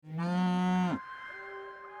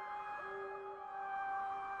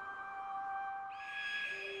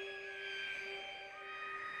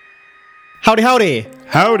Howdy, howdy,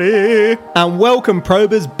 Howdy! and welcome,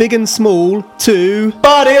 probers big and small, to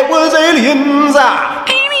But It Was Aliens!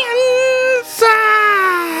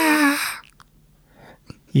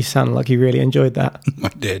 You sound like you really enjoyed that. I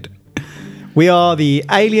did. We are the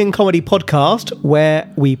alien comedy podcast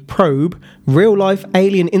where we probe real-life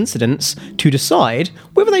alien incidents to decide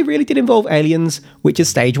whether they really did involve aliens, which is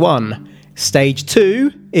stage 1. Stage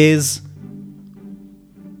 2 is...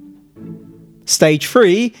 Stage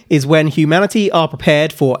 3 is when humanity are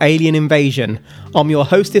prepared for alien invasion. I'm your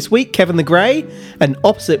host this week, Kevin the Grey, and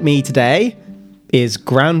opposite me today is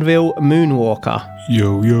Granville Moonwalker.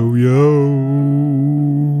 Yo, yo, yo.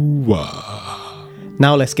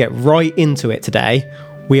 Now let's get right into it today.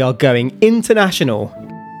 We are going international.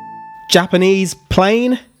 Japanese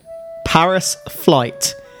plane, Paris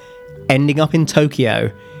flight, ending up in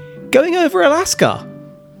Tokyo, going over Alaska.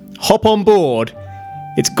 Hop on board.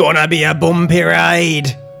 It's gonna be a bumpy ride.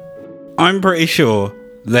 I'm pretty sure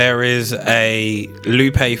there is a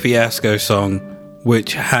Lupe Fiasco song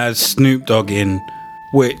which has Snoop Dogg in,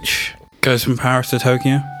 which goes from Paris to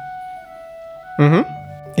Tokyo.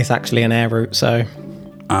 It's actually an air route, so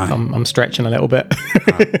I'm stretching a little bit.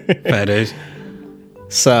 Fair dues.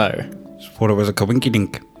 So, Just thought it was a coinky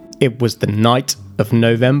dink. it was the night of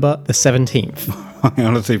November the 17th. I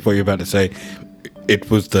honestly thought you were about to say, it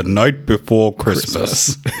was the night before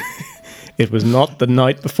Christmas. It was not the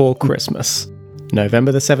night before Christmas.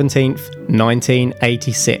 November the 17th,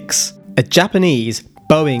 1986. A Japanese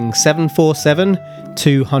Boeing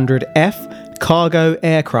 747-200F cargo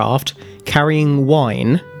aircraft carrying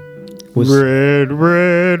wine was... Red,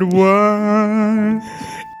 red wine.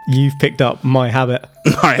 You've picked up my habit.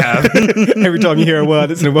 I have. Every time you hear a word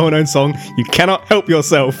that's in a well-known song, you cannot help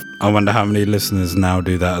yourself. I wonder how many listeners now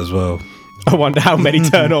do that as well. I wonder how many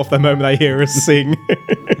turn off the moment they hear us sing.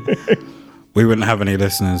 We wouldn't have any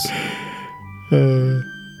listeners.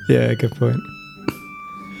 Yeah, good point.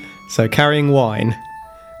 So carrying wine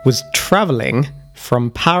was travelling from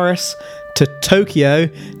Paris to Tokyo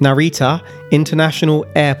Narita International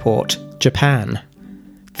Airport, Japan.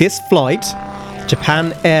 This flight,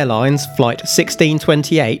 Japan Airlines Flight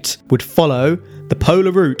 1628, would follow the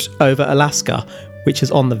polar route over Alaska, which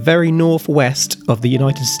is on the very northwest of the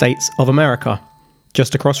United States of America,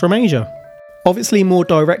 just across from Asia. Obviously, more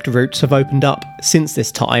direct routes have opened up since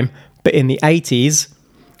this time, but in the 80s,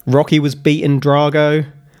 Rocky was beating Drago,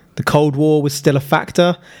 the Cold War was still a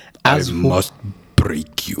factor, I must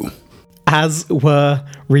break you. as were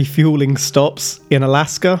refueling stops in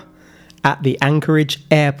Alaska at the Anchorage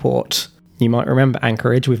Airport. You might remember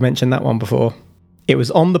Anchorage, we've mentioned that one before. It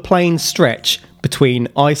was on the plane stretch between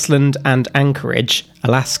Iceland and Anchorage,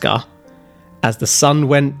 Alaska, as the sun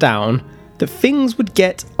went down, that things would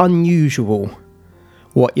get unusual.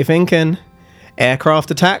 What you thinking? Aircraft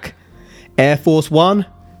attack? Air Force One?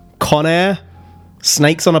 Con Air?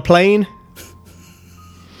 Snakes on a plane?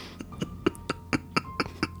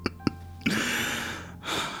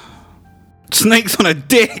 Snakes on a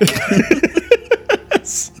dick.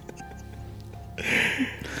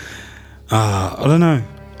 I don't know.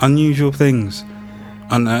 Unusual things.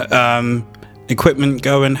 And equipment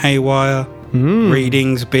going haywire.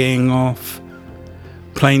 Readings being off.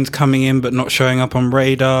 Planes coming in but not showing up on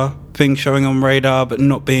radar. Things showing on radar but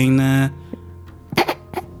not being there.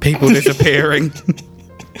 People disappearing.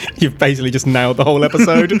 You've basically just nailed the whole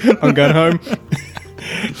episode. I'm going home.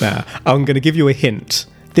 Nah, I'm going to give you a hint.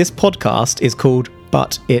 This podcast is called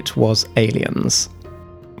But It Was Aliens.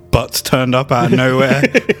 Butts turned up out of nowhere.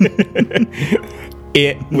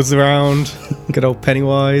 It was around. Good old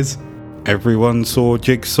Pennywise. Everyone saw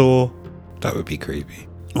Jigsaw. That would be creepy.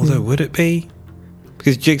 Although, would it be?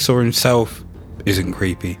 Because Jigsaw himself isn't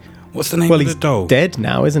creepy. What's the name Well, of he's the doll? dead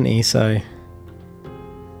now, isn't he? So...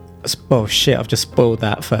 Oh shit, I've just spoiled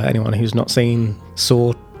that for anyone who's not seen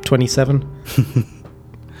Saw 27.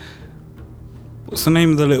 What's the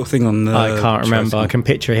name of the little thing on the... I can't remember. I tricycle? can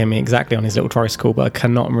picture him exactly on his little tricycle, but I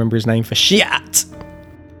cannot remember his name for shit.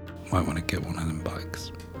 Might want to get one of them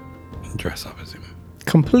bikes and dress up as him.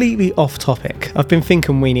 Completely off topic. I've been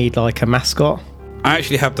thinking we need like a mascot. I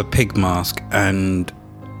actually have the pig mask and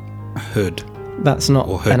hood, That's not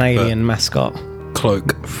Or hood, an alien mascot.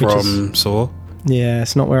 cloak from Saw. Yeah,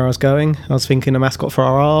 it's not where I was going. I was thinking a mascot for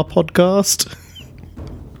our podcast.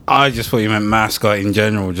 I just thought you meant mascot in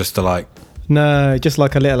general, just to like... No, just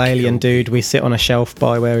like a little alien dude. We sit on a shelf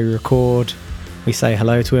by where we record. We say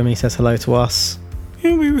hello to him. He says hello to us.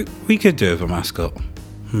 Yeah, we could do it with a mascot.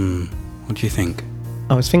 What do you think?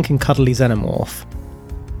 I was thinking cuddly xenomorph.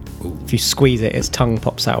 Ooh. If you squeeze it, its tongue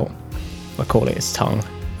pops out. I call it its tongue.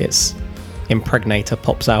 Its impregnator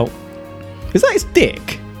pops out. Is that its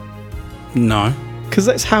dick? No. Because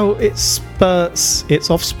that's how it spurts its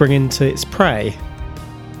offspring into its prey.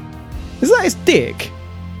 Is that its dick?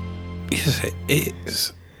 Yes, it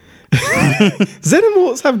is.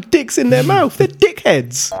 Xenomorphs have dicks in their mouth. They're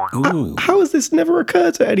dickheads. Ooh. How has this never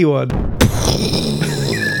occurred to anyone?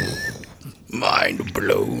 Mind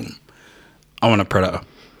blown. I want a predator.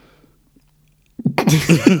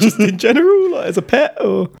 Just in general, like as a pet,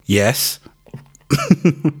 or Yes.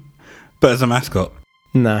 But as a mascot,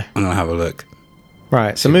 no? I'm going to have a look.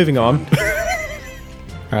 Right. So moving on.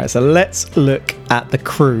 Right. So let's look at the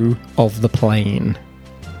crew of the plane.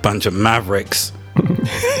 Bunch of mavericks.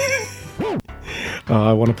 Oh,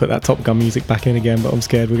 I want to put that Top Gun music back in again, but I'm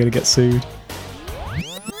scared we're going to get sued.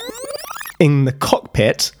 In the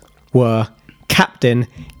cockpit were Captain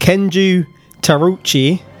Kenju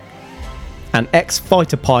Taruchi, an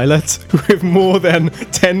ex-fighter pilot with more than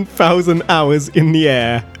 10,000 hours in the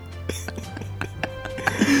air.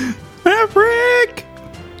 Maverick!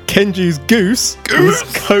 Kenju's goose was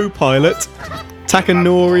co-pilot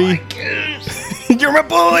Takanori. You're my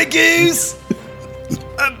boy, Goose!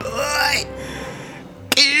 My boy!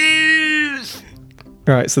 Goose!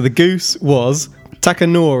 Right, so the goose was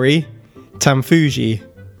Takanori Tamfuji.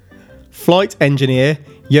 Flight engineer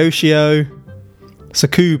Yoshio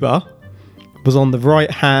Sakuba was on the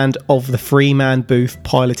right hand of the three-man booth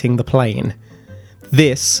piloting the plane.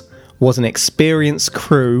 This was an experienced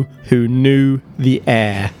crew who knew the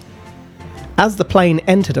air. As the plane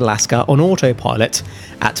entered Alaska on autopilot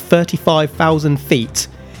at 35,000 feet,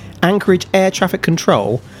 Anchorage Air Traffic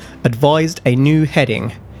Control advised a new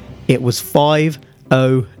heading. It was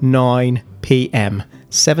 5:09 p.m.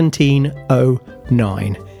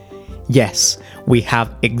 1709. Yes, we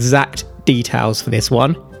have exact details for this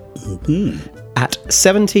one. At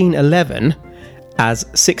 1711, as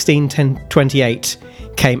 1628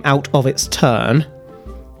 came out of its turn,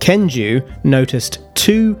 Kenju noticed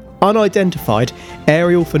two unidentified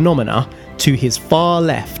aerial phenomena to his far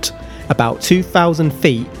left, about 2,000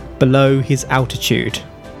 feet below his altitude.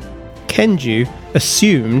 Kenju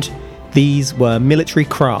assumed these were military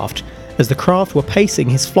craft, as the craft were pacing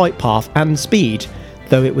his flight path and speed,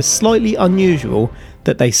 though it was slightly unusual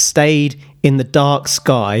that they stayed in the dark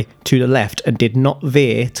sky to the left and did not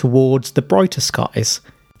veer towards the brighter skies.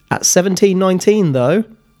 At 1719, though,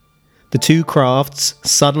 the two crafts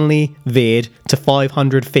suddenly veered to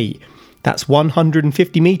 500 feet. That's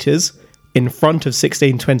 150 metres in front of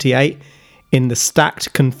 1628 in the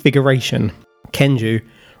stacked configuration. Kenju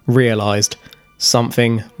realised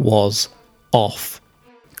something was off.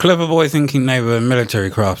 Clever boy thinking they were military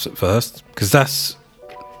crafts at first, because that's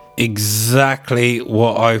exactly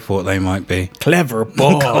what I thought they might be. Clever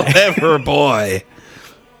boy. Clever boy.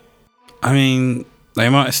 I mean, they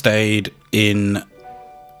might have stayed in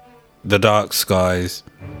the dark skies,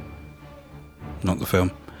 not the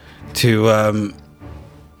film, to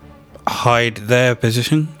hide their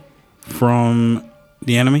position from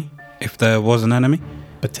the enemy, if there was an enemy.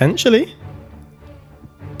 Potentially.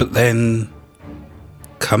 But then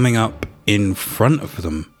coming up in front of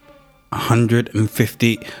them,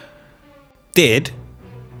 150... Did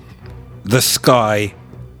the sky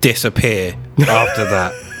disappear after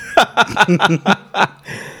that?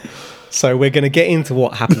 So we're going to get into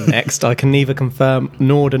what happened next. I can neither confirm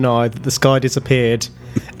nor deny that the sky disappeared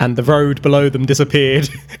and the road below them disappeared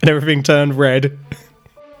and everything turned red.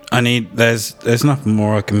 There's nothing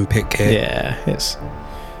more I can pick here. Yeah, it's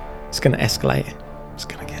going to escalate. It's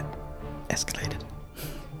going to get escalated.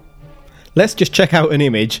 Let's just check out an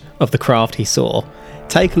image of the craft he saw.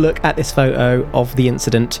 Take a look at this photo of the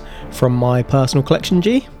incident from my personal collection,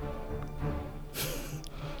 G.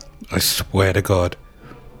 I swear to God,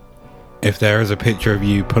 if there is a picture of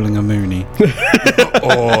you pulling a Mooney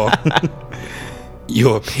or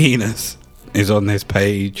your penis is on this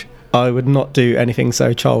page, I would not do anything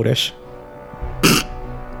so childish.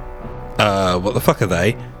 What the fuck are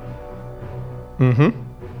they? Mm-hmm.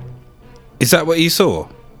 Is that what you saw?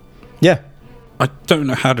 Yeah. I don't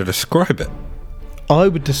know how to describe it. I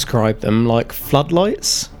would describe them like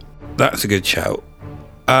floodlights. That's a good shout.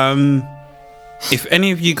 If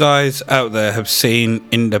any of you guys out there have seen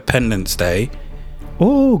Independence Day,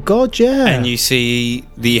 oh god, yeah, and you see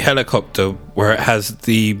the helicopter where it has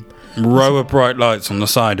the row of bright lights on the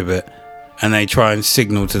side of it, and they try and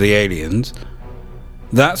signal to the aliens,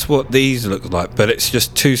 that's what these look like, but it's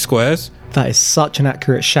just two squares. That is such an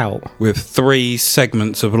accurate shout. With 3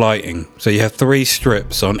 segments of lighting. So you have 3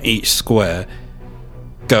 strips on each square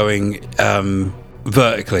going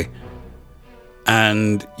vertically.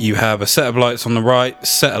 And you have a set of lights on the right,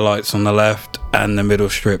 set of lights on the left, and the middle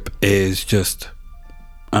strip is just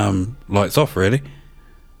lights off, really.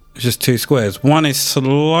 It's just two squares. One is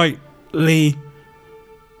slightly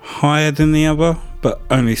higher than the other, but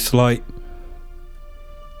only slight.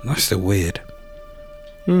 That's still weird.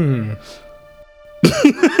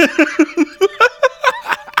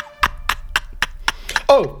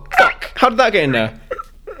 Oh, fuck. How did that get in there?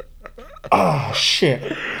 Oh,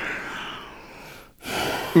 shit.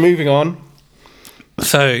 Moving on.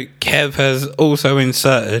 So Kev has also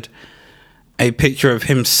inserted a picture of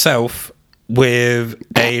himself with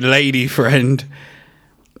a lady friend,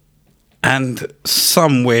 and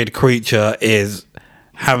some weird creature is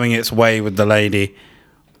having its way with the lady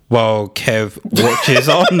while Kev watches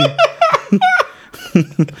on.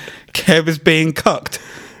 Kev is being cucked.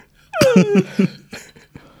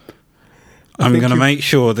 I'm going to make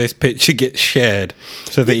sure this picture gets shared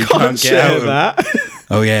so that you can't get out of that.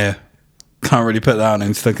 Oh, yeah. Can't really put that on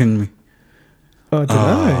Insta, can we? I don't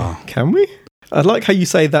know. Can we? I like how you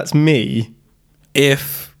say that's me.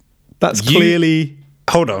 If That's clearly...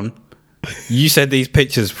 Hold on. You said these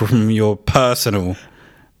pictures from your personal...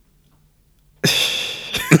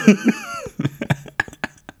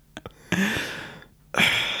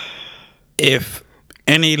 If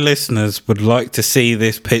any listeners would like to see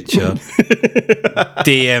this picture,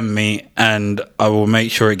 DM me and I will make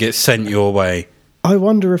sure it gets sent your way. I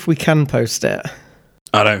wonder if we can post it.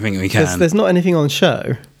 I don't think we can. There's not anything on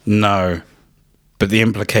show. No. But the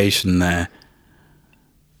implication there.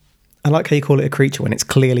 I like how you call it a creature when it's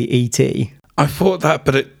clearly E.T. I thought that,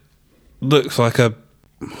 but it looks like a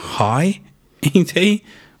high E.T.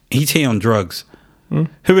 E.T. on drugs. Who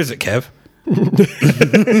is it, Kev?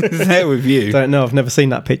 Is that with you? Don't know. I've never seen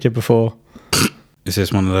that picture before. Is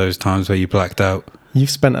this one of those times where you blacked out? You've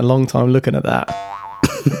spent a long time looking at that.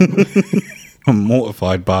 I'm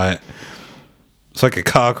mortified by it. It's like a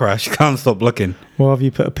car crash. You can't stop looking. Why have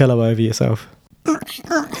you put a pillow over yourself?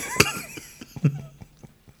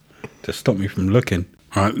 To stop me from looking.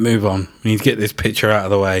 All right, move on. We need to get this picture out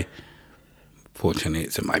of the way. Fortunately,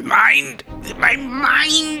 it's in my mind. It's in my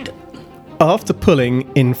mind. After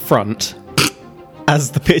pulling in front, as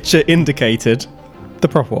the picture indicated, the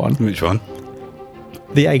proper one. Which one?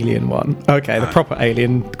 The alien one. Okay, the proper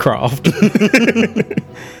alien craft.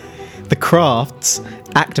 The crafts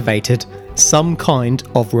activated some kind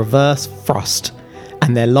of reverse thrust,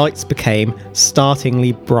 and their lights became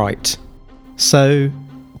startlingly bright. So,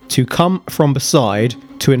 to come from beside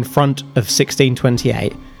to in front of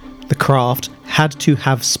 1628, the craft had to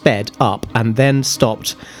have sped up and then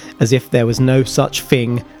stopped, as if there was no such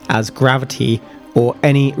thing as gravity or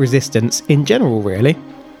any resistance in general, really.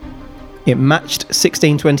 It matched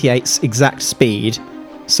 1628's exact speed,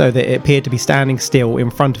 so that it appeared to be standing still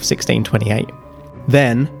in front of 1628.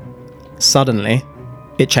 Then, suddenly,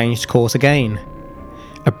 it changed course again.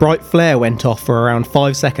 A bright flare went off for around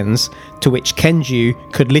 5 seconds, to which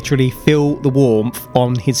Kenju could literally feel the warmth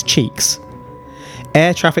on his cheeks.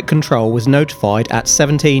 Air traffic control was notified at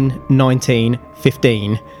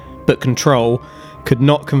 17:19:15, but control could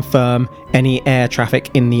not confirm any air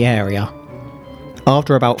traffic in the area.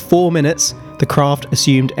 After about 4 minutes, the craft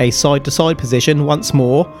assumed a side-to-side position once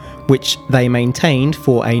more, which they maintained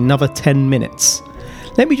for another 10 minutes.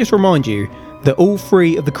 Let me just remind you that all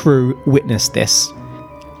three of the crew witnessed this.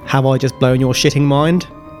 Have I just blown your shitting mind?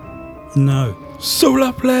 No.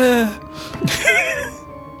 Solar flare!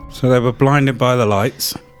 So they were blinded by the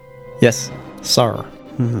lights. Yes, sir.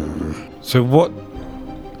 So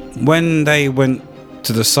when they went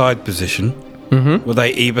to the side position, were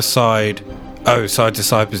they either side... Oh, side to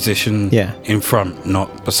side position in front,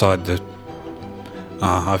 not beside the...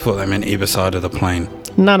 I thought they meant either side of the plane.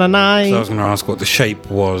 No. So I was going to ask what the shape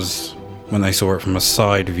was when they saw it from a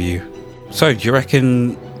side view. So, do you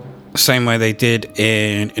reckon the same way they did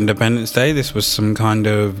in Independence Day, this was some kind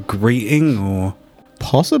of greeting or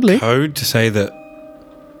Possibly. code to say that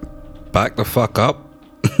back the fuck up?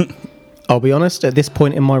 I'll be honest, at this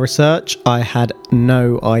point in my research, I had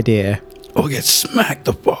no idea. Or get smacked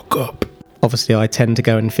the fuck up? Obviously, I tend to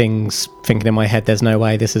go in things thinking in my head, there's no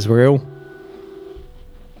way this is real.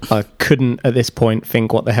 I couldn't, at this point,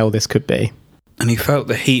 think what the hell this could be. And he felt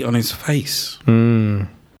the heat on his face.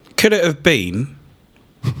 Could it have been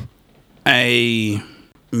a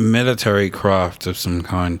military craft of some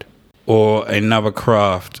kind? Or another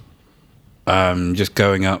craft just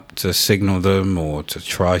going up to signal them or to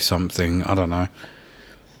try something? I don't know.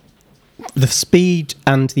 The speed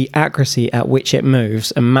and the accuracy at which it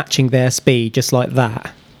moves and matching their speed just like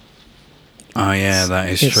that. Oh, yeah, that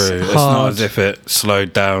is It's true. It's hard. not as if it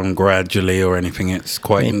slowed down gradually or anything. It's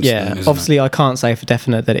quite instant, Yeah, isn't obviously I can't say for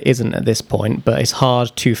definite that it isn't at this point, but it's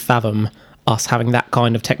hard to fathom us having that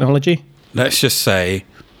kind of technology. Let's just say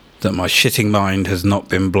that my shitting mind has not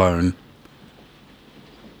been blown.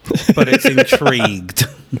 But it's intrigued.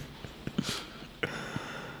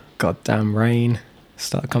 Goddamn rain.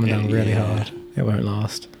 Start coming down really hard. It won't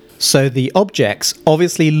last. So the objects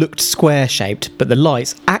obviously looked square-shaped, but the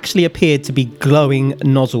lights actually appeared to be glowing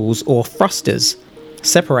nozzles or thrusters,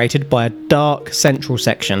 separated by a dark central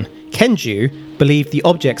section. Kenju believed the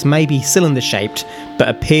objects may be cylinder-shaped, but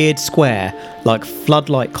appeared square, like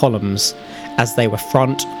floodlight columns, as they were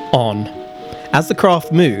front on. As the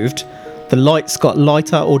craft moved, the lights got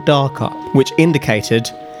lighter or darker, which indicated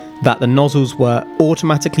that the nozzles were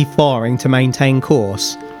automatically firing to maintain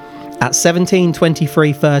course. At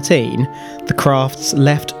 17:23:13, the crafts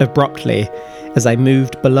left abruptly as they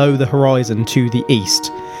moved below the horizon to the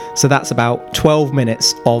east. So that's about 12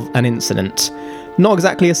 minutes of an incident. Not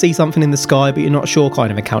exactly a see something in the sky, but you're not sure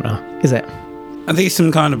kind of encounter, is it? Are these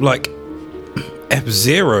some kind of like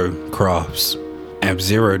F-Zero crafts?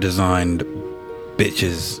 F-Zero designed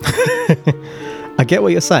bitches. I get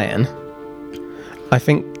what you're saying. I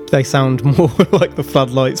think they sound more like the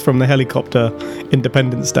floodlights from the helicopter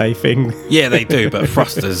Independence Day thing. Yeah, they do, but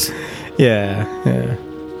thrusters. Yeah.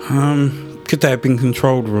 Could they have been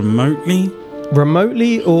controlled remotely?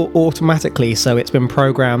 Remotely or automatically, so it's been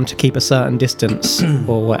programmed to keep a certain distance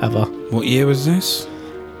or whatever. What year was this?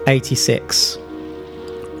 86.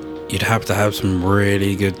 You'd have to have some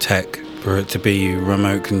really good tech for it to be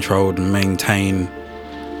remote controlled and maintain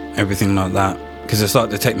everything like that. Because it's like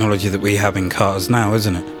the technology that we have in cars now,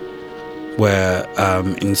 isn't it? Where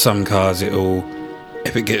in some cars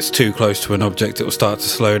if it gets too close to an object, it will start to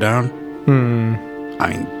slow down. I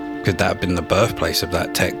mean, could that have been the birthplace of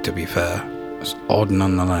that tech, to be fair? It's odd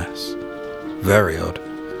nonetheless. Very odd.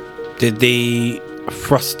 Did the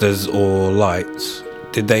thrusters or lights,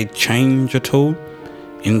 did they change at all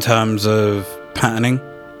in terms of patterning?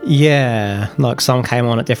 Yeah, like some came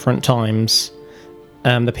on at different times.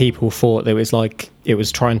 The people thought that it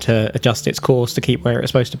was trying to adjust its course to keep where it was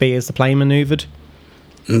supposed to be as the plane manoeuvred.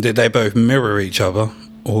 And did they both mirror each other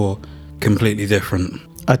or completely different?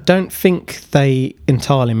 I don't think they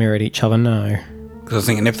entirely mirrored each other, no. Because I was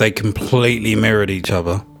thinking if they completely mirrored each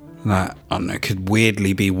other, that, I don't know, could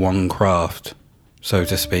weirdly be one craft, so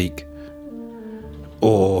to speak.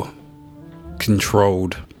 Or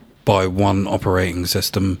controlled by one operating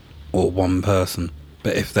system or one person.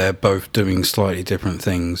 But if they're both doing slightly different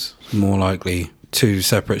things, more likely two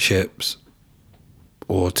separate ships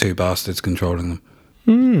or two bastards controlling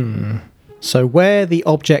them. So where the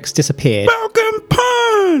objects disappeared, Falcon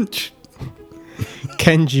Punch!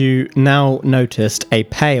 Kenju now noticed a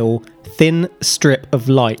pale, thin strip of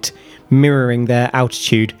light mirroring their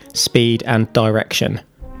altitude, speed and direction.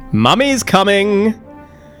 Mummy's coming!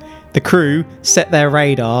 The crew set their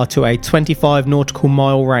radar to a 25 nautical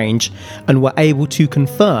mile range and were able to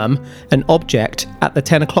confirm an object at the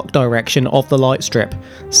 10 o'clock direction of the light strip,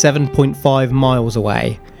 7.5 miles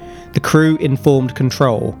away. The crew informed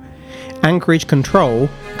Control. Anchorage Control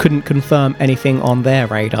couldn't confirm anything on their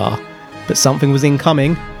radar, but something was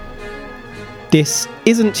incoming. This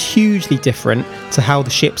isn't hugely different to how the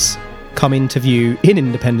ships come into view in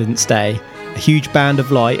Independence Day, a huge band of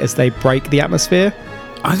light as they break the atmosphere.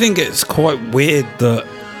 I think it's quite weird that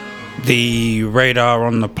the radar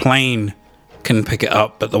on the plane can pick it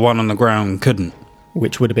up, but the one on the ground couldn't.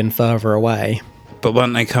 Which would have been further away. But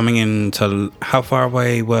weren't they coming in to... How far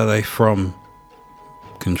away were they from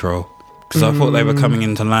Control? Because I thought they were coming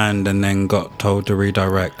into land and then got told to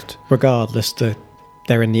redirect. Regardless,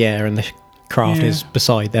 they're in the air and the craft is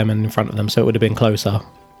beside them and in front of them, so it would have been closer.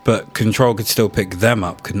 But Control could still pick them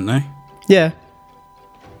up, couldn't they? Yeah.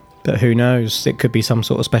 But who knows? It could be some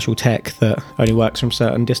sort of special tech that only works from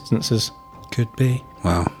certain distances. Could be.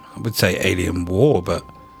 Well, I would say alien war, but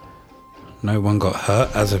no one got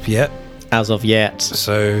hurt as of yet. As of yet.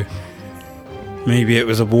 So maybe it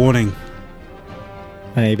was a warning.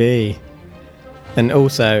 Maybe. And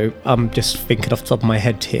also, I'm just thinking off the top of my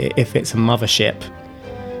head here, if it's a mothership,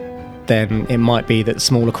 then it might be that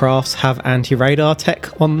smaller crafts have anti-radar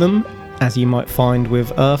tech on them, as you might find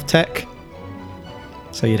with Earth tech.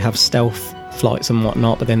 So you'd have stealth flights and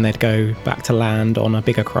whatnot, but then they'd go back to land on a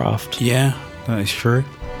bigger craft. Yeah, that is true.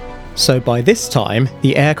 So by this time,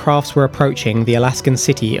 the aircrafts were approaching the Alaskan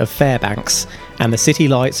city of Fairbanks, and the city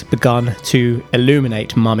lights begun to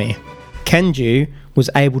illuminate Mummy. Kenju was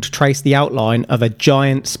able to trace the outline of a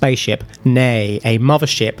giant spaceship, nay, a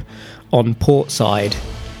mothership, on port side.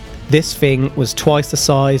 This thing was twice the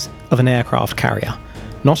size of an aircraft carrier.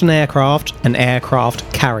 Not an aircraft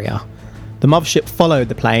carrier. The mothership followed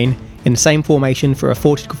the plane in the same formation for a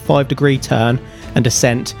 45-degree turn and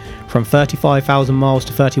descent from 35,000 miles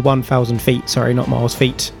to 31,000 feet. Sorry, not miles,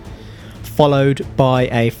 feet. followed by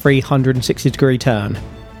a 360-degree turn.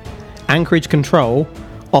 Anchorage Control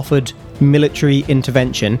offered military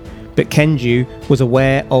intervention, but Kenju was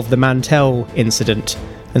aware of the Mantell incident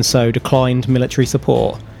and so declined military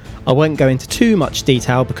support. I won't go into too much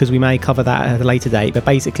detail because we may cover that at a later date, but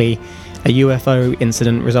basically a UFO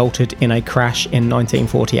incident resulted in a crash in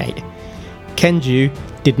 1948. Kenju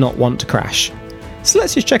did not want to crash. So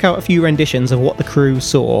let's just check out a few renditions of what the crew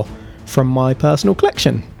saw from my personal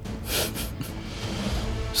collection.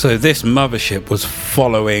 So this mothership was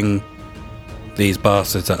following these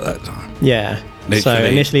bastards at that time. Yeah. Literally. So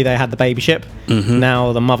initially they had the baby ship. Mhm.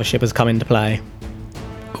 Now the mothership has come into play,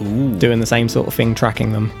 Ooh, doing the same sort of thing,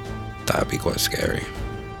 tracking them. that'd be quite scary.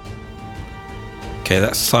 Okay,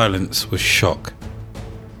 that silence was shock.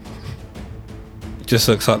 Just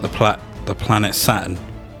looks like the planet Saturn.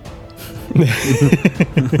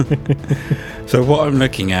 So what I'm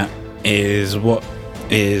looking at is what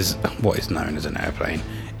is known as an airplane.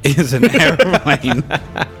 Is an airplane.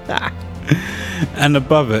 And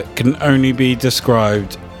above it can only be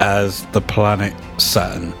described as the planet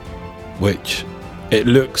Saturn, which it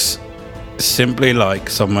looks simply like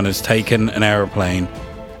someone has taken an aeroplane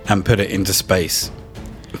and put it into space.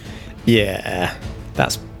 Yeah.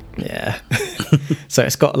 So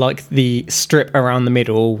it's got like the strip around the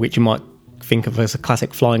middle, which you might think of as a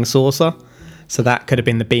classic flying saucer. So that could have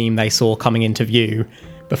been the beam they saw coming into view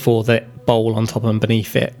before the bowl on top and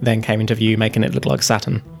beneath it then came into view, making it look like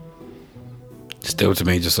Saturn. Still, to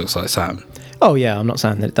me, just looks like Saturn. Oh yeah, I'm not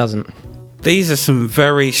saying that it doesn't. These are some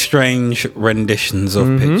very strange renditions of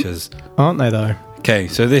pictures. Aren't they though? Okay,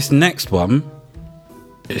 so this next one,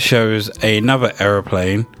 it shows another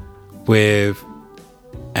aeroplane with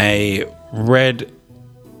a red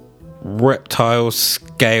reptile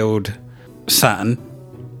scaled Saturn.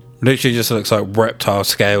 Literally just looks like reptile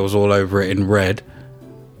scales all over it in red.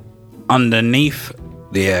 Underneath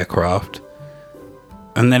the aircraft.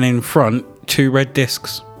 And then in front, 2 red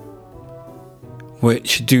discs,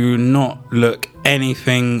 which do not look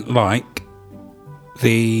anything like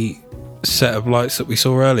the set of lights that we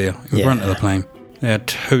saw earlier in front of the plane. They're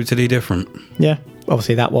totally different. Yeah.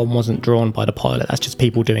 Obviously that one wasn't drawn by the pilot. That's just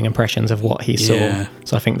people doing impressions of what he saw. Yeah.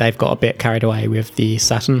 So I think they've got a bit carried away with the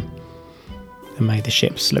Saturn and made the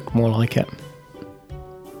ships look more like it.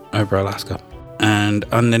 Over Alaska. And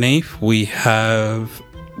underneath we have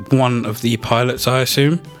one of the pilots, I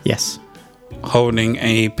assume, Yes. holding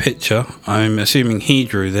a picture. I'm assuming he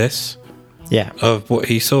drew this. Yeah. Of what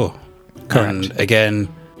he saw. Correct. And again,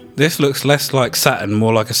 this looks less like Saturn,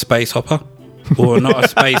 more like a space hopper. Or not a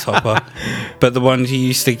space hopper, but the ones you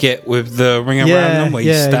used to get with the ring around them where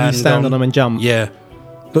you stand on them and jump. Yeah.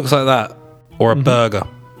 Looks like that. Or a burger.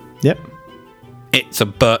 Yep. It's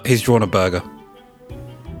he's drawn a burger.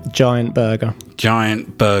 Giant burger.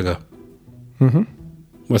 Giant burger.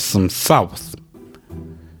 With some sauce.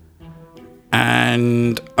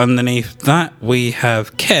 And underneath that we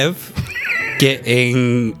have Kev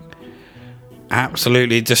getting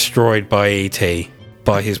absolutely destroyed by ET,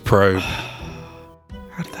 by his probe.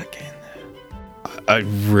 How did that get in there? I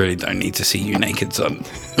really don't need to see you naked, son.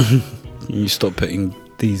 You stop putting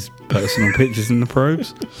these personal pictures in the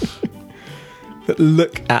probes? But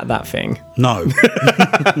look at that thing. No.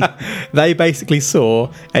 They basically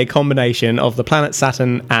saw a combination of the planet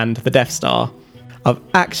Saturn and the Death Star. I've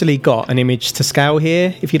actually got an image to scale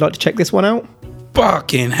here, if you'd like to check this one out.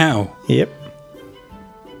 Fucking hell. Yep.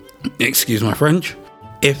 Excuse my French.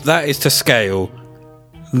 If that is to scale,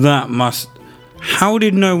 that must... How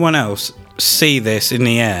did no one else see this in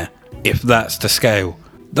the air, if that's to scale?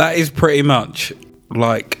 That is pretty much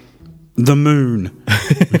like the moon.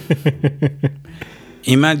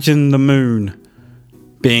 Imagine the moon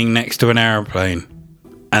being next to an aeroplane,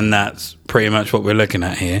 and that's pretty much what we're looking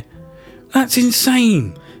at here. That's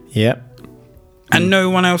insane. Yep. And no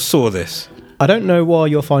one else saw this. I don't know why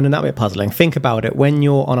you're finding that a bit puzzling. Think about it. When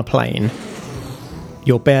you're on a plane,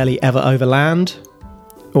 you're barely ever over land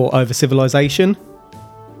or over civilization.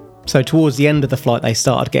 So towards the end of the flight, they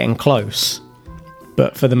started getting close.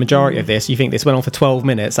 But for the majority of this, you think this went on for 12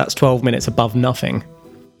 minutes. That's 12 minutes above nothing.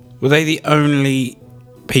 Were they the only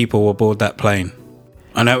people aboard that plane?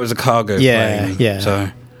 I know it was a cargo plane. Yeah. So,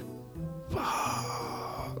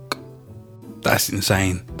 fuck. That's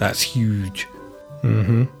insane. That's huge.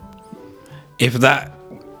 Mm-hmm.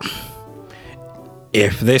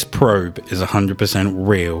 If this probe is 100%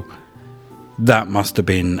 real, that must have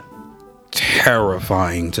been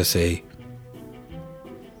terrifying to see.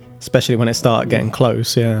 Especially when it started getting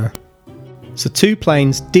close, yeah. So 2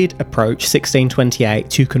 planes did approach 1628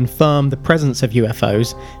 to confirm the presence of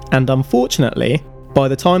UFOs, and unfortunately, By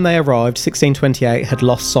the time they arrived, 1628 had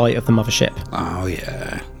lost sight of the mothership. Oh,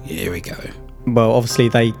 yeah. Here we go. Well, obviously,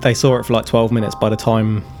 they saw it for like 12 minutes. By the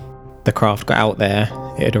time the craft got out there,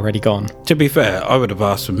 it had already gone. To be fair, I would have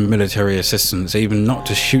asked for military assistance, even not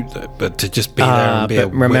to shoot it, but to just be there and be a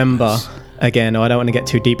But remember, witness. again, I don't want to get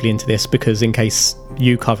too deeply into this because in case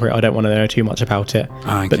you cover it, I don't want to know too much about it.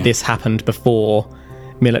 Okay. But this happened before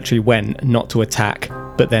military went not to attack,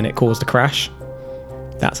 but then it caused a crash.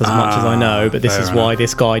 That's as much as I know, but this fair is why enough.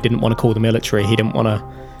 this guy didn't want to call the military. He didn't want to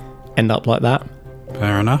end up like that.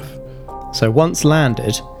 Fair enough. So once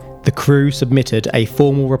landed, the crew submitted a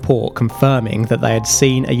formal report confirming that they had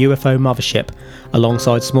seen a UFO mothership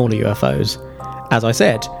alongside smaller UFOs. As I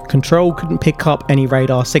said, Control couldn't pick up any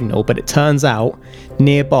radar signal, but it turns out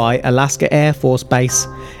nearby Alaska Air Force Base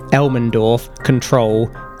Elmendorf Control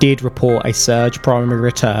did report a surge primary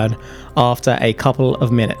return after a couple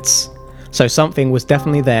of minutes. So something was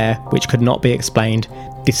definitely there which could not be explained,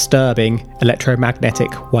 disturbing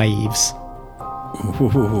electromagnetic waves.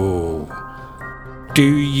 Ooh. Do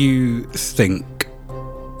you think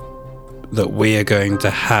that we are going to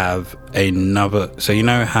have another... So you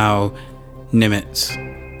know how Nimitz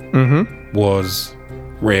was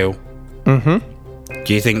real? Mm-hmm.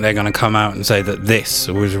 Do you think they're going to come out and say that this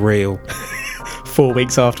was real? 4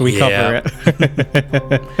 weeks after we Yeah. cover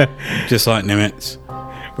it. Just like Nimitz.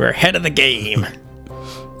 We're ahead of the game.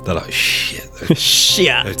 They're like, shit, those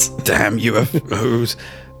Shit. damn UFOs,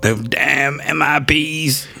 those damn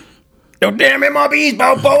MIBs. Yo, damn MRBs,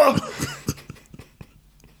 Balboa.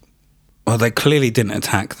 Well, they clearly didn't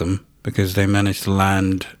attack them because they managed to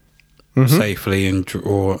land safely and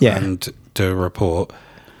draw and to report.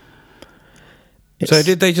 So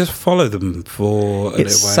did they just follow them for a little while? It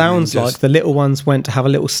sounds like the little ones went to have a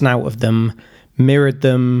little snout of them, mirrored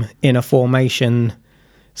them in a formation,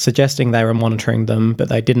 suggesting they were monitoring them, but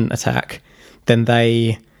they didn't attack. Then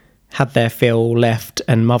they had their fill, left,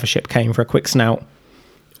 and Mothership came for a quick snout.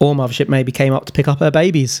 Or Mothership maybe came up to pick up her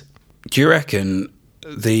babies. Do you reckon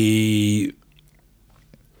the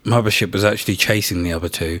Mothership was actually chasing the other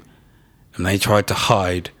two and they tried to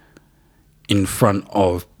hide in front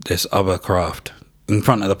of this other craft, in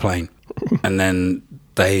front of the plane, and then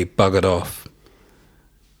they buggered off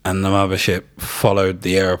and the Mothership followed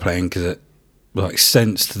the aeroplane because it like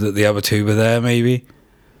sensed that the other two were there? Maybe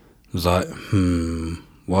it was like,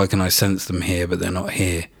 why can I sense them here but they're not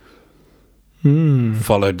here?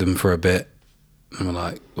 Followed them for a bit and were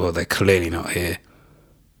like, well, they're clearly not here,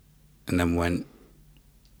 and then went.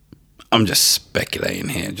 I'm just speculating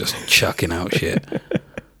here, just chucking out shit.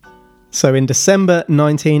 So in December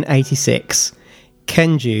 1986,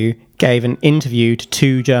 Kenju gave an interview to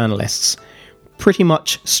two journalists. Pretty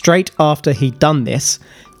much straight after he'd done this,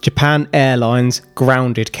 Japan Airlines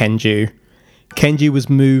grounded Kenju. Kenju was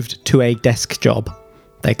moved to a desk job.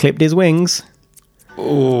 They clipped his wings.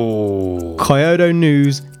 Oh, Kyoto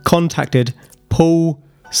News contacted Paul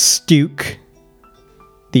Stuke,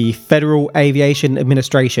 the Federal Aviation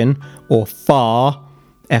Administration, or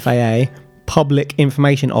FAA, Public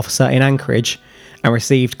Information Officer in Anchorage, and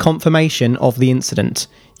received confirmation of the incident.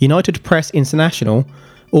 United Press International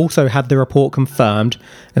also had the report confirmed,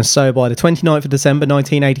 and so by the 29th of December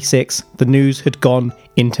 1986, the news had gone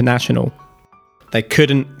international. They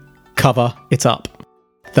couldn't cover it up.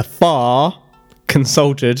 The FAR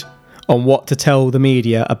consulted on what to tell the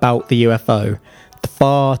media about the UFO. The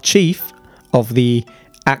FAR chief of the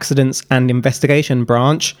Accidents and Investigation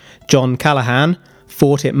Branch, John Callahan,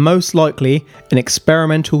 thought it most likely an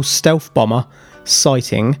experimental stealth bomber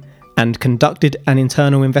sighting and conducted an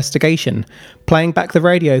internal investigation, playing back the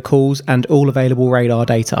radio calls and all available radar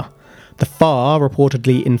data. The FAR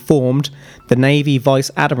reportedly informed the Navy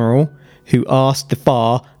Vice Admiral, who asked the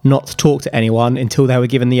FAR not to talk to anyone until they were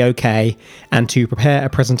given the okay and to prepare a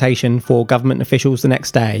presentation for government officials the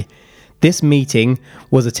next day. This meeting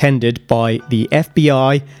was attended by the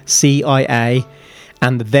FBI, CIA,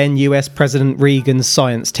 and the then US President Reagan's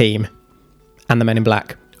science team, and the Men in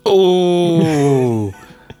Black. oh!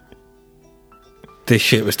 This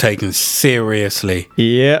shit was taken seriously.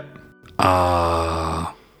 Yep.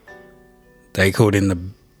 They called in the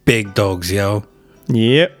big dogs, yo.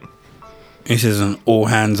 Yep. This is an all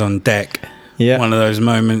hands on deck. Yeah. One of those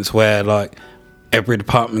moments where like every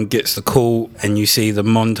department gets the call and you see the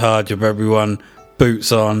montage of everyone,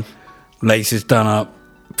 boots on, laces done up,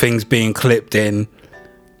 things being clipped in,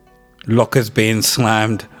 lockers being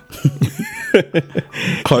slammed,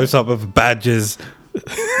 close up of badges,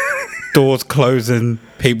 doors closing,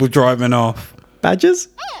 people driving off. Badgers?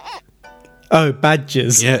 Oh,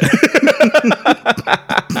 badgers. Yeah.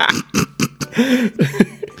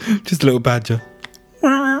 Just a little badger.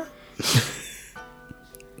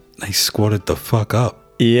 They squatted the fuck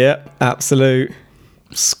up. Yeah, absolute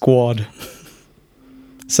squad.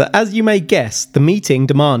 So as you may guess, the meeting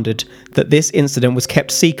demanded that this incident was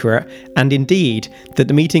kept secret, and indeed, that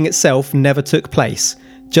the meeting itself never took place.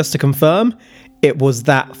 Just to confirm, it was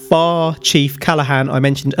that FAR chief Callahan I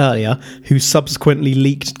mentioned earlier who subsequently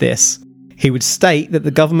leaked this. He would state that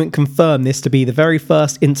the government confirmed this to be the very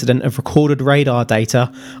first incident of recorded radar data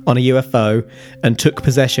on a UFO and took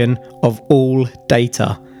possession of all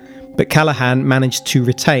data. But Callahan managed to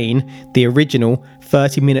retain the original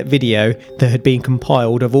 30-minute video that had been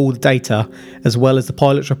compiled of all the data, as well as the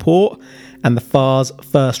pilot's report and the FAR's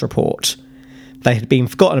first report. They had been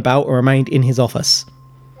forgotten about or remained in his office.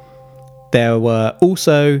 There were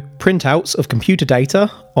also printouts of computer data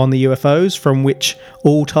on the UFOs from which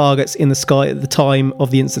all targets in the sky at the time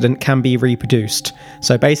of the incident can be reproduced.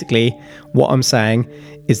 So basically, what I'm saying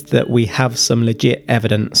is that we have some legit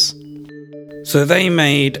evidence. So they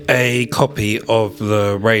made a copy of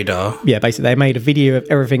the radar. Yeah, basically they made a video of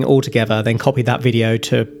everything all together, then copied that video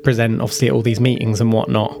to present obviously at all these meetings and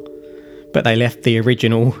whatnot. But they left the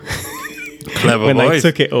original... Clever when boys.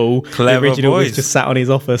 they took it all, Clever the original boys. was just sat on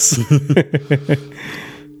his office.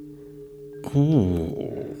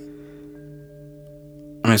 Ooh.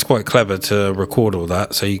 I mean, it's quite clever to record all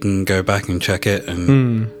that so you can go back and check it.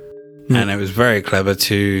 And it was very clever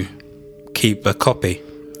to keep a copy.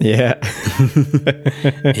 Yeah.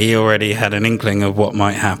 He already had an inkling of what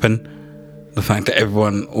might happen. The fact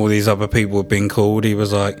that all these other people had been called, he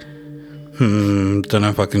was like, don't know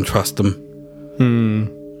if I can trust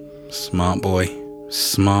them. Smart boy.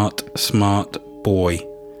 Smart boy.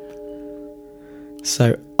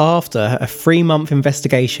 So after a 3-month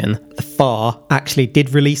investigation, the FAR actually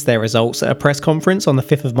did release their results at a press conference on the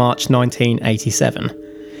 5th of March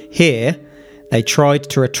 1987. Here, they tried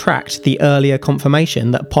to retract the earlier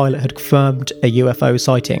confirmation that a pilot had confirmed a UFO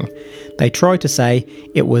sighting. They tried to say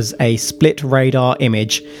it was a split radar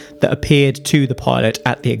image that appeared to the pilot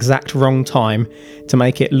at the exact wrong time to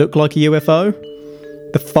make it look like a UFO.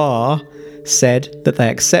 The FAR said that they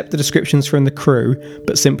accept the descriptions from the crew,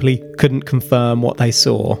 but simply couldn't confirm what they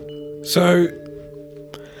saw. So,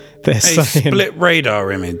 They're a saying, split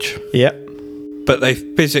radar image, Yep, but they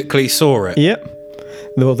physically saw it. yep.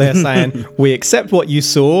 Well, they're saying, we accept what you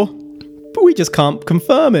saw, but we just can't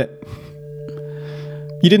confirm it.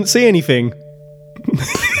 You didn't see anything.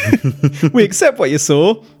 We accept what you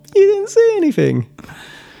saw. You didn't see anything.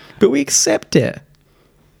 But we accept it.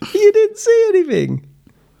 You didn't see anything.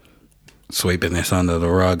 Sweeping this under the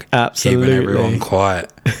rug. Absolutely. Keeping everyone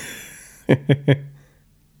quiet.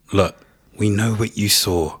 Look, we know what you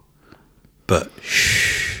saw, but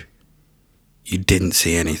shh, you didn't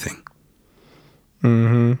see anything.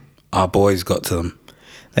 Our boys got to them.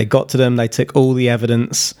 They got to them, they took all the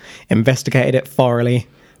evidence, investigated it thoroughly,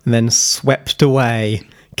 and then swept away.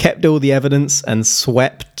 Kept all the evidence and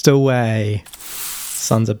swept away.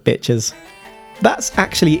 Sons of bitches. That's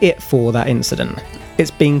actually it for that incident.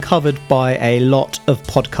 It's been covered by a lot of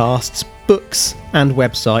podcasts, books, and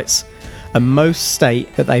websites, and most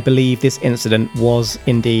state that they believe this incident was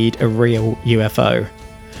indeed a real UFO.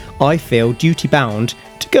 I feel duty-bound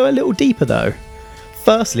to go a little deeper though.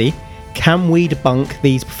 Firstly, can we debunk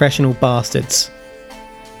these professional bastards?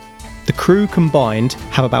 The crew combined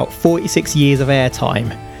have about 46 years of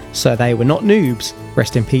airtime, so they were not noobs.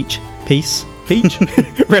 Rest in peace. Peace? Peach?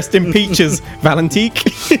 Rest in peaches, Valentique.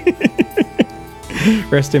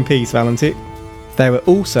 Rest in peace, Valentique. They were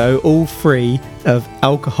also all free of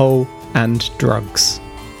alcohol and drugs.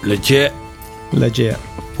 Legit.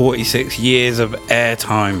 46 years of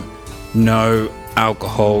airtime. No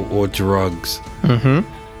alcohol or drugs.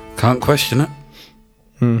 Can't question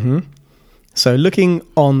it. So looking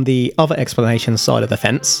on the other explanation side of the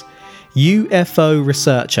fence, UFO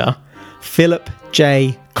researcher Philip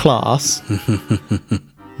J. Klass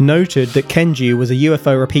noted that Kenju was a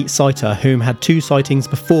UFO repeat sighter whom had 2 sightings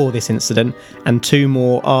before this incident and 2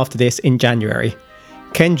 more after this in January.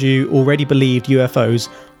 Kenju already believed UFOs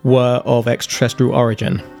were of extraterrestrial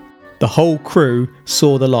origin. The whole crew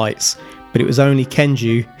saw the lights, but it was only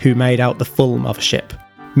Kenju who made out the full mothership.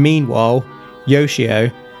 Meanwhile, Yoshio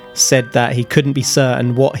said that he couldn't be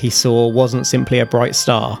certain what he saw wasn't simply a bright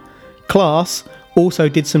star. Klass also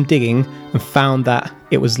did some digging and found that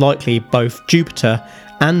it was likely both Jupiter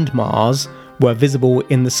and Mars were visible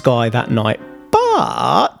in the sky that night.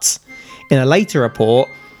 But in a later report,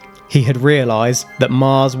 he had realised that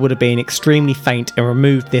Mars would have been extremely faint and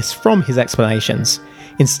removed this from his explanations.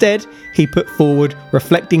 Instead, he put forward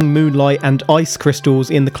reflecting moonlight and ice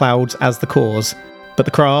crystals in the clouds as the cause, but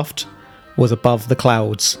the craft was above the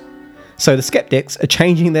clouds. So the skeptics are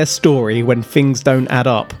changing their story when things don't add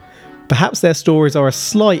up. Perhaps their stories are a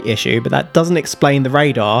slight issue, but that doesn't explain the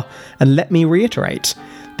radar, and let me reiterate,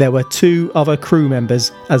 there were 2 other crew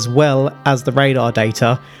members as well as the radar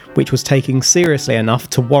data, which was taken seriously enough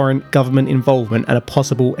to warrant government involvement and a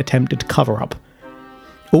possible attempted cover-up.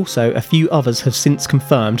 Also, a few others have since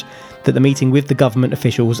confirmed that the meeting with the government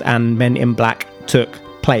officials and Men in Black took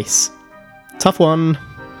place. Tough one.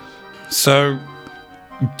 So,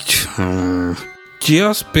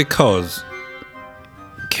 just because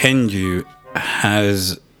Kenju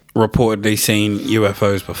has reportedly seen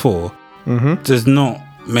UFOs before does not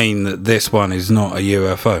mean that this one is not a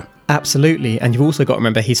UFO. Absolutely, and you've also got to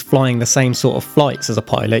remember he's flying the same sort of flights as a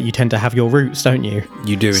pilot. You tend to have your routes, don't you?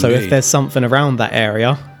 You do So indeed. if there's something around that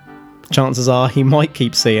area, chances are he might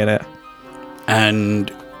keep seeing it. And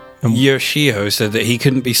Yoshio said that he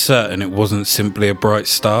couldn't be certain it wasn't simply a bright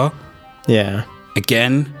star. Yeah.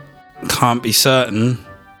 Again, can't be certain.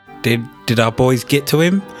 Did our boys get to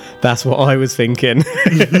him? That's what I was thinking.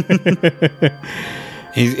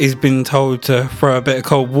 He's been told to throw a bit of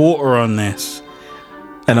cold water on this.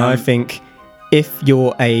 And I think if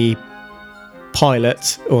you're a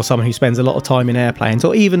pilot or someone who spends a lot of time in airplanes,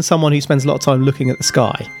 or even someone who spends a lot of time looking at the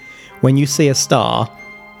sky, when you see a star,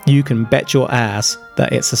 you can bet your ass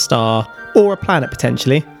that it's a star or a planet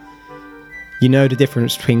potentially. You know the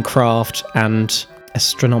difference between craft and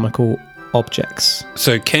astronomical objects.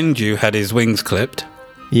 So Kenju had his wings clipped.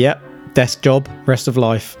 Yep, desk job, rest of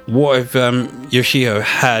life. What if Yoshio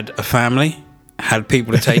had a family, had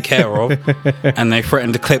people to take care of, and they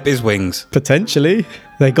threatened to clip his wings? Potentially.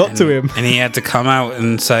 They got to him. And he had to come out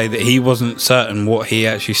and say that he wasn't certain what he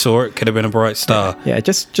actually saw. It could have been a bright star. Yeah,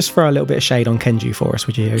 just throw a little bit of shade on Kenju for us,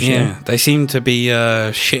 would you, Yoshio? Yeah, they seem to be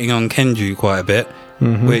shitting on Kenju quite a bit,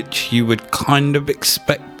 which you would kind of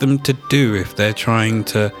expect them to do if they're trying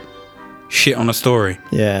to shit on a story.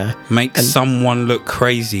 Yeah. Make someone look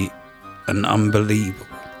crazy and unbelievable.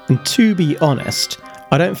 And to be honest,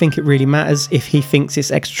 I don't think it really matters if he thinks it's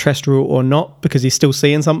extraterrestrial or not, because he's still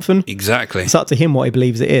seeing something. Exactly. It's up to him what he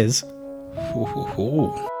believes it is.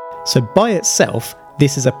 Ooh. So by itself,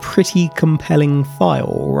 this is a pretty compelling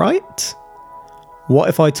file, right? What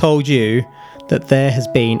if I told you that there has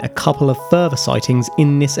been a couple of further sightings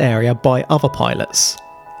in this area by other pilots?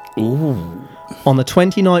 Ooh. On the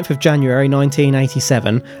 29th of January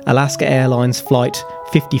 1987, Alaska Airlines Flight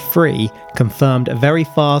 53 confirmed a very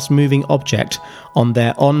fast-moving object on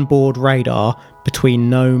their onboard radar between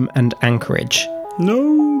Nome and Anchorage.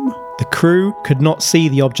 No. The crew could not see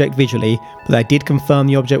the object visually, but they did confirm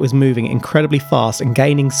the object was moving incredibly fast and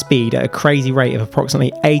gaining speed at a crazy rate of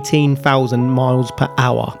approximately 18,000 miles per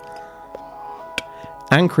hour.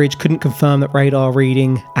 Anchorage couldn't confirm that radar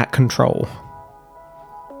reading at control.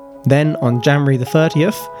 Then, on January the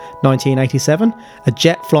 30th, 1987, a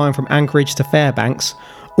jet flying from Anchorage to Fairbanks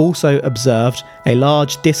also observed a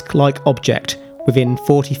large disc-like object within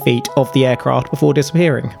 40 feet of the aircraft before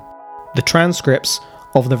disappearing. The transcripts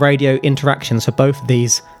of the radio interactions for both of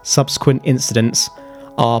these subsequent incidents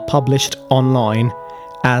are published online,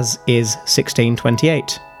 as is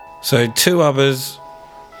 1628. So 2 others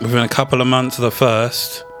within a couple of months of the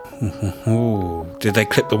first. Ooh. Did they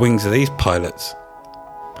clip the wings of these pilots?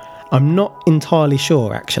 I'm not entirely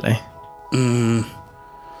sure, actually.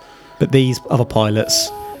 But these other pilots,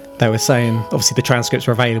 they were saying, obviously the transcripts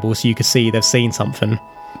were available so you could see they've seen something,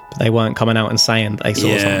 but they weren't coming out and saying that they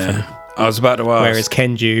saw something. I was about to ask. Whereas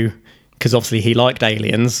Kenju, because obviously he liked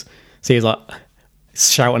aliens, so he was like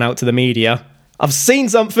shouting out to the media, "I've seen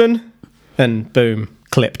something!" And boom,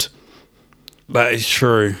 clipped. That is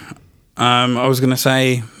true. I was going to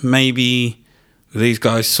say maybe these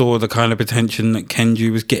guys saw the kind of attention that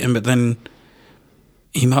Kenju was getting, but then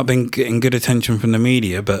he might have been getting good attention from the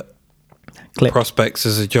media, but Clipped. prospects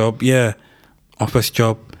as a job, office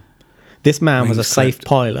job. This man was a Wings safe clipped.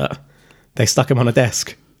 pilot. They stuck him on a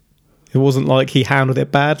desk. It wasn't like he handled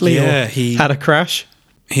it badly or he had a crash.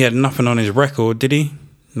 He had nothing on his record, did he?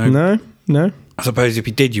 No. I suppose if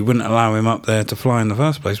he did, you wouldn't allow him up there to fly in the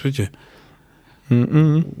first place, would you?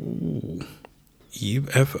 Ooh.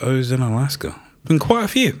 UFOs in Alaska. Been quite a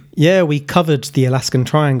few. Yeah, we covered the Alaskan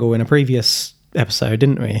Triangle in a previous episode,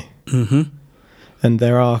 didn't we? Mm-hmm. And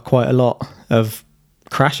there are quite a lot of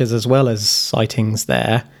crashes as well as sightings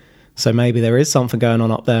there. So maybe there is something going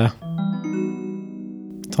on up there.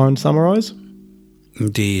 Time to summarise?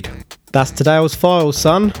 Indeed. That's today's files,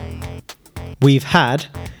 son. We've had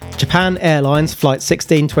Japan Airlines Flight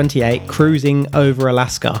 1628 cruising over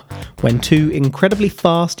Alaska when 2 incredibly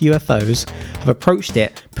fast UFOs have approached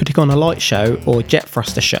it, putting on a light show or jet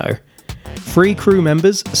thruster show. 3 crew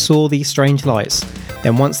members saw these strange lights.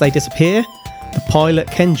 Then once they disappear, The pilot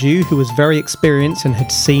Kenju, who was very experienced and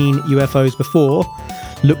had seen UFOs before,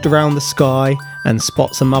 looked around the sky and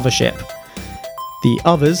spots a mothership. The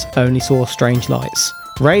others only saw strange lights.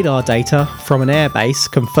 Radar data from an airbase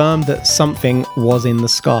confirmed that something was in the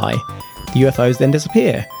sky. The UFOs then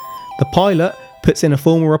disappear. The pilot puts in a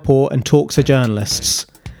formal report and talks to journalists.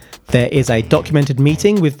 There is a documented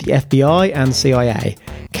meeting with the FBI and CIA.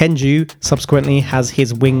 Kenju subsequently has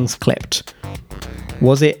his wings clipped.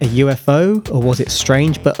 Was it a UFO, or was it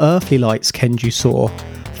strange but earthly lights Kenju saw,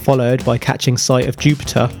 followed by catching sight of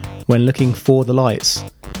Jupiter when looking for the lights?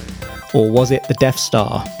 Or was it the Death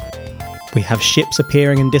Star? We have ships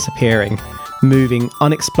appearing and disappearing, moving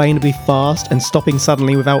unexplainably fast and stopping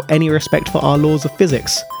suddenly without any respect for our laws of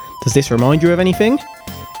physics. Does this remind you of anything?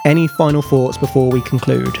 Any final thoughts before we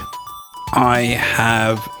conclude? I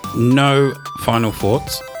have no final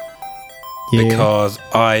thoughts Yeah. because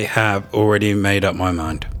I have already made up my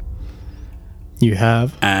mind. You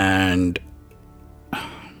have? And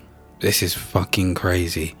this is fucking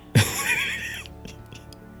crazy.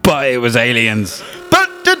 But it was aliens.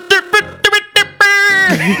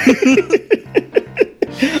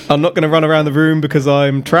 I'm not going to run around the room because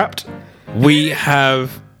I'm trapped. We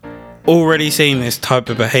have already seen this type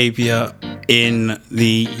of behavior in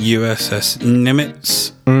the USS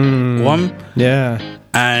Nimitz 1. Yeah.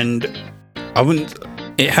 And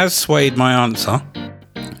it has swayed my answer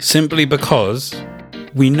simply because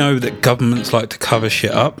we know that governments like to cover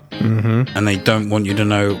shit up and they don't want you to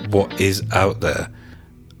know what is out there.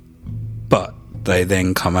 But they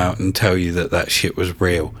then come out and tell you that that shit was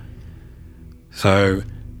real. So,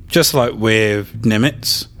 just like with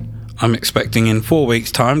Nimitz, I'm expecting in 4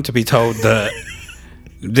 weeks' time to be told that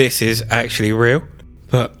this is actually real.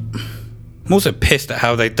 But I'm also pissed at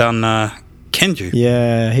how they've done Kenju.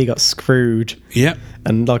 Yeah, he got screwed. Yeah.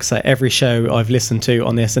 And like I say, every show I've listened to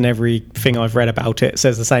on this and everything I've read about it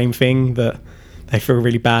says the same thing, that they feel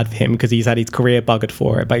really bad for him because he's had his career buggered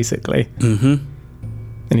for it, basically. Mm-hmm.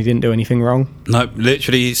 And he didn't do anything wrong. No,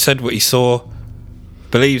 literally he said what he saw,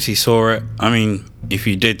 believes he saw it. I mean, if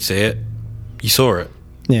you did see it, you saw it.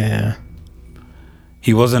 Yeah.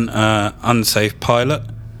 He wasn't an unsafe pilot.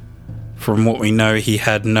 From what we know, he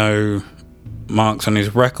had no marks on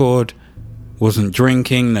his record, wasn't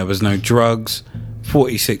drinking, there was no drugs,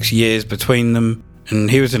 46 years between them, and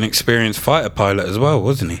he was an experienced fighter pilot as well,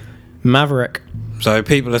 wasn't he? Maverick. So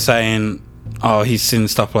people are saying, oh, he's seen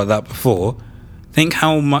stuff like that before. Think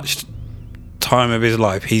how much time of his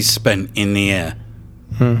life he's spent in the air.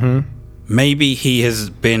 Mm-hmm. Maybe he has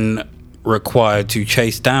been required to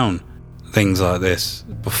chase down things like this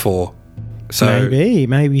before. So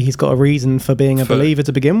Maybe he's got a reason for being a believer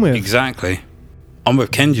to begin with. Exactly. I'm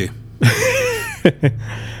with Kenju.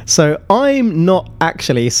 So I'm not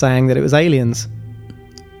actually saying that it was aliens.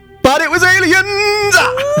 But it was aliens!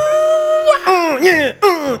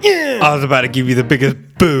 Yeah. I was about to give you the biggest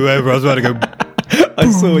boo ever. I was about to go... I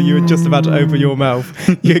saw you were just about to open your mouth.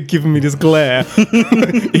 You're giving me this glare.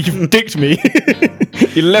 You've dicked me.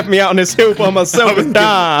 You left me out on this hill by myself and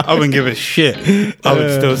die. I wouldn't give a shit. I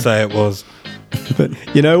would still say it was. But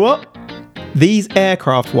you know what? These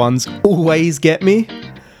aircraft ones always get me.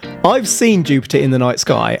 I've seen Jupiter in the night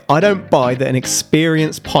sky. I don't buy that an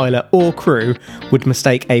experienced pilot or crew would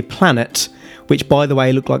mistake a planet, which by the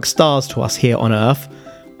way look like stars to us here on Earth,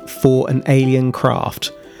 for an alien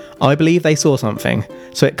craft. I believe they saw something.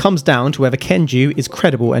 So it comes down to whether Kenju is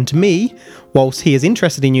credible, and to me, whilst he is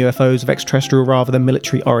interested in UFOs of extraterrestrial rather than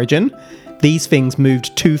military origin, these things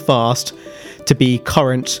moved too fast to be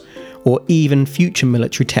current or even future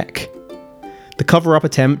military tech. The cover-up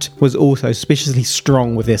attempt was also suspiciously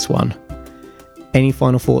strong with this one. Any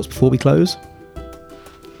final thoughts before we close?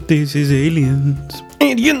 This is aliens.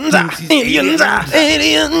 Aliens! Aliens!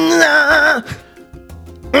 Aliens!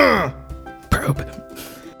 Probe.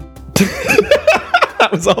 That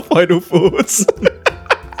was our final thoughts.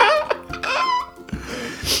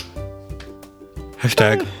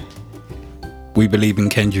 Hashtag we believe in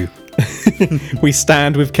Kenju. We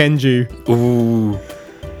stand with Kenju. Ooh.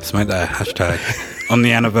 Let's make that a hashtag. On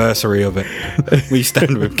the anniversary of it. We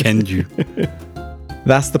stand with Kenju.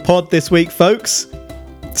 That's the pod this week, folks.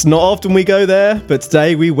 It's not often we go there, but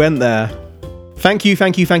today we went there. Thank you for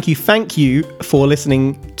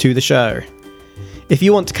listening to the show. If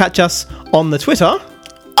you want to catch us on the Twitter,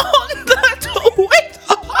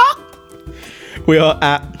 we are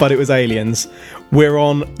at But It Was Aliens. We're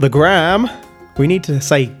on the gram. We need to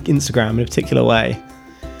say Instagram in a particular way.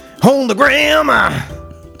 On the gram!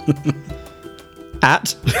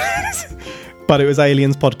 At But It Was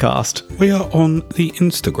Aliens Podcast. We are on the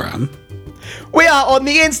Instagram. We are on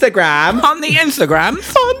the Instagram. On the Instagram.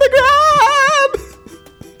 On the gram.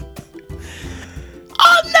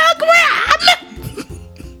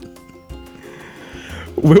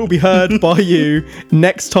 will be heard by you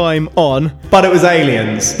next time on But It Was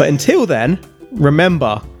Aliens. But until then,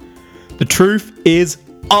 remember, the truth is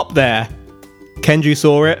up there. Kenju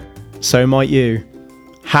saw it, so might you.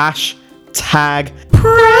 Hashtag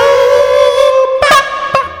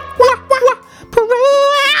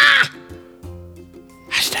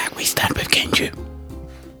Hashtag we stand with Kenju.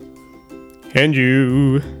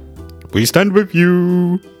 Kenju. We stand with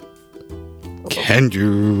you.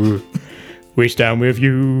 Kenju. We stand with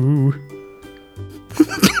you.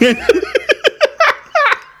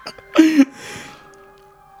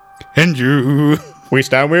 Kenju. We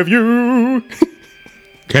stand with you.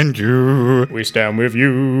 Kenju. We stand with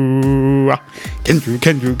you. Kenju,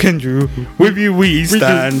 Kenju, Kenju. With you we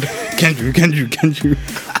stand. Kenju, Kenju, Kenju.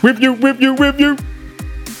 With you, with you, with you.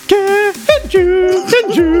 Kenju,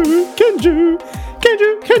 Kenju, Kenju,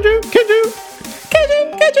 Kenju, Kenju, Kenju, Kenju,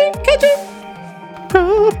 Kenju,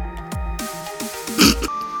 Kenju.